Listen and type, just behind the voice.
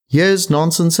Here's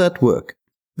Nonsense at Work.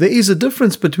 There is a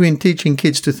difference between teaching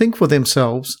kids to think for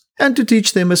themselves and to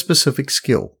teach them a specific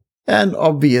skill. An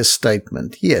obvious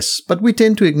statement, yes, but we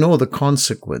tend to ignore the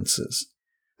consequences.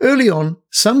 Early on,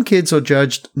 some kids are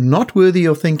judged not worthy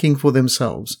of thinking for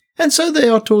themselves, and so they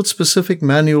are taught specific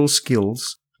manual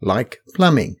skills, like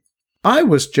plumbing. I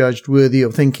was judged worthy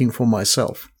of thinking for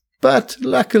myself, but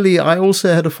luckily I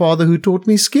also had a father who taught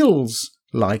me skills,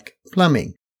 like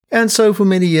plumbing. And so for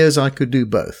many years I could do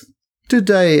both.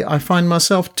 Today I find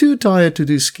myself too tired to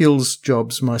do skills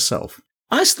jobs myself.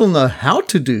 I still know how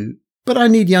to do, but I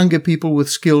need younger people with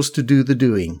skills to do the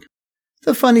doing.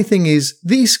 The funny thing is,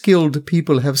 these skilled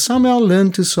people have somehow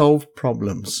learned to solve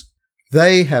problems.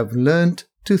 They have learned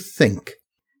to think.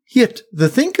 Yet the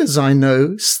thinkers I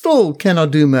know still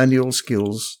cannot do manual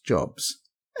skills jobs.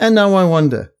 And now I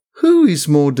wonder, who is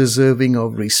more deserving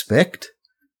of respect?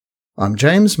 I'm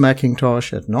James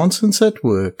McIntosh at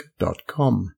nonsenseatwork.com.